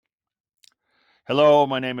Hello,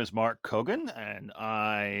 my name is Mark Kogan, and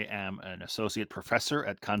I am an associate professor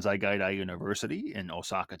at Kansai Gaidai University in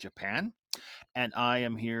Osaka, Japan. And I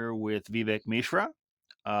am here with Vivek Mishra,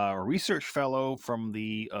 a research fellow from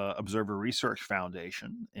the Observer Research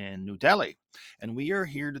Foundation in New Delhi. And we are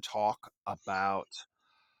here to talk about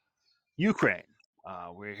Ukraine.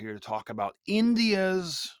 We're here to talk about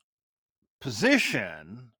India's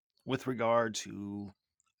position with regard to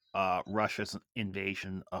Russia's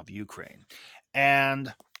invasion of Ukraine.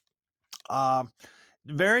 And uh,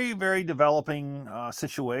 very, very developing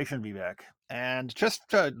situation, Vivek. And just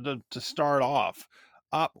to start off,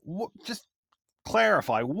 just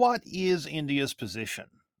clarify what is India's position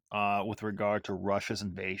with regard to Russia's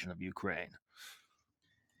invasion of Ukraine?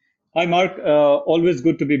 Hi, Mark. Always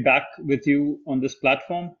good to be back with you on this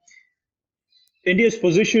platform. India's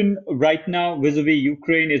position right now vis-a-vis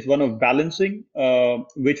Ukraine is one of balancing,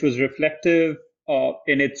 which was reflective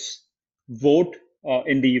in its vote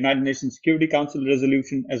in the United Nations Security Council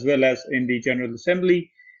resolution as well as in the General Assembly.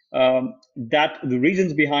 That the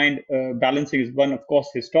reasons behind balancing is one, of course,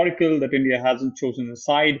 historical, that India hasn't chosen a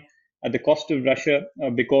side at the cost of Russia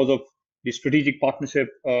because of the strategic partnership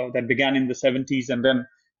that began in the 70s and then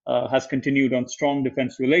has continued on strong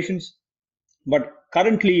defense relations. But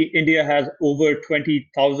currently, India has over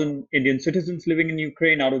 20,000 Indian citizens living in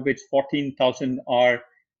Ukraine, out of which 14,000 are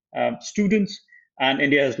students. And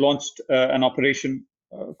India has launched an operation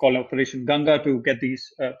called Operation Ganga to get these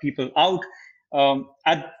people out.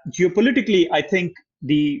 Geopolitically, I think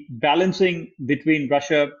the balancing between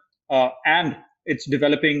Russia and its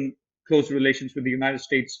developing close relations with the United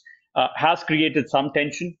States has created some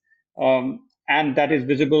tension. And that is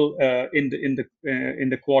visible in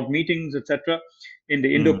the Quad meetings, etc., in the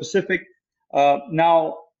Mm, Indo-Pacific.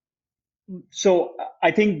 Now, so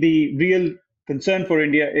I think the real concern for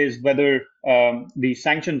India is whether the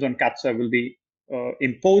sanctions on Katsa will be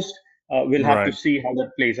imposed. We'll have to right. see how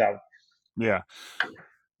that plays out. Yeah.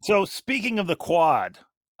 So speaking of the Quad,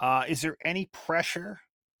 is there any pressure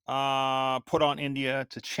put on India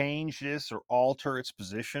to change this or alter its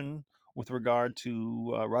position with regard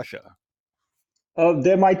to Russia?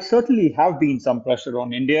 There might certainly have been some pressure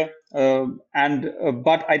on India, and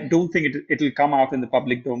but I don't think it'll come out in the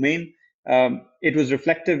public domain. It was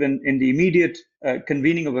reflective in the immediate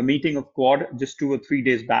convening of a meeting of Quad just 2 or 3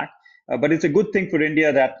 days back. But it's a good thing for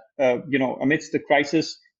India that amidst the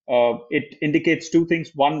crisis, it indicates two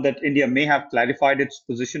things. One, that India may have clarified its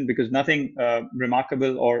position because nothing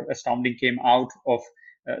remarkable or astounding came out of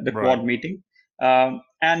the Right. Quad meeting.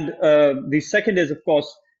 And the second is, of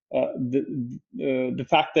course, the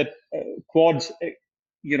fact that Quad's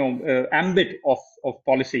ambit of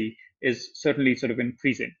policy is certainly sort of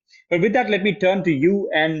increasing. But with that, let me turn to you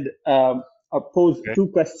and pose Okay. two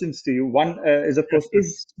questions to you. One is, of course,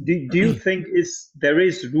 Yes, do you think there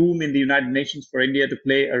is room in the United Nations for India to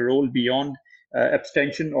play a role beyond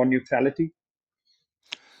abstention or neutrality?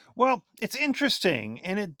 well, it's interesting,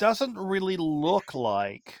 and it doesn't really look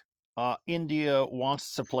like India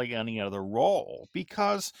wants to play any other role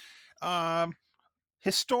because um,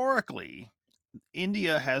 historically,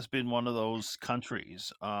 India has been one of those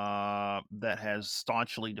countries that has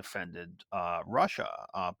staunchly defended Russia,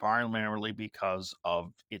 primarily because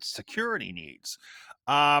of its security needs.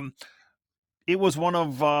 Um, it was one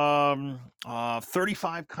of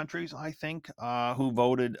 35 countries, I think, who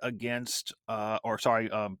voted against, or sorry,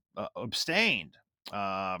 abstained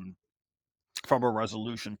um, from a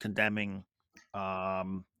resolution condemning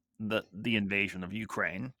the invasion of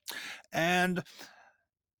Ukraine, and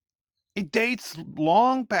it dates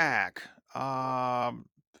long back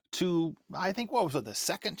to, I think, what was it, the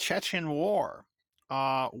Second Chechen War,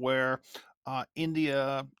 where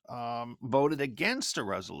India voted against a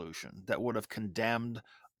resolution that would have condemned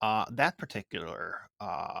that particular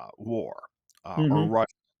war or Hmm.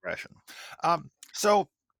 Russian aggression. So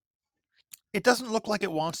it doesn't look like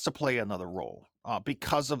it wants to play another role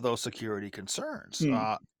because of those security concerns,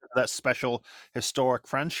 that special historic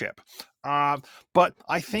friendship. Uh, but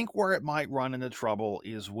I think where it might run into trouble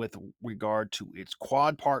is with regard to its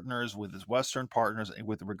Quad partners, with its Western partners, and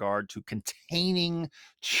with regard to containing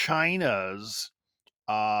China's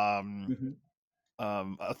um,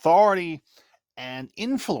 Hmm. authority and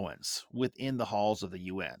influence within the halls of the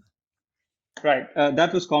UN. Right.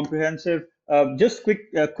 That was comprehensive. Just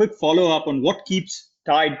quick follow up on what keeps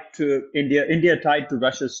tied to India tied to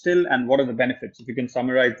Russia still, and what are the benefits? If you can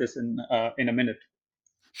summarize this in a minute.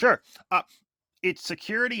 Sure. It's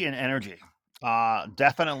security and energy.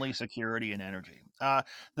 Definitely security and energy.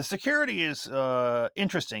 The security is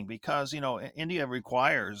interesting because India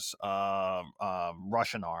requires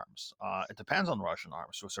Russian arms. It depends on Russian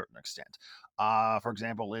arms to a certain extent. For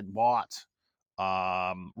example, it bought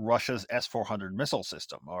Russia's S-400 missile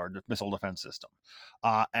system or missile defense system,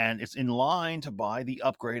 and it's in line to buy the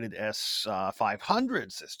upgraded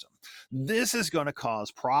S-500 system. This is going to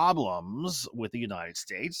cause problems with the United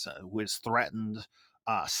States, who has threatened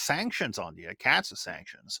sanctions on the CAATSA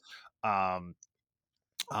sanctions. Um,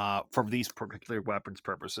 for these particular weapons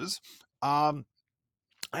purposes. Um,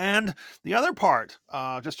 and the other part,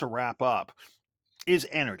 just to wrap up, is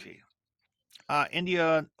energy.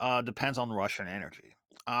 India depends on Russian energy.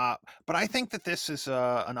 Uh, but I think that this is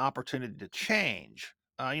an opportunity to change.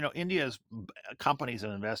 India's companies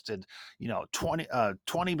have invested,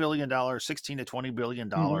 20 billion dollars, 16 to 20 billion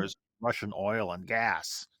Hmm. dollars Russian oil and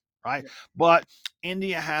gas, right? Yeah. But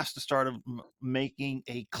India has to start making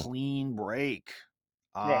a clean break,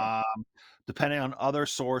 Right. um, depending on other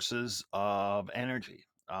sources of energy,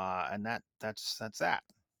 and that's that.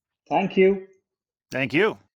 Thank you. Thank you.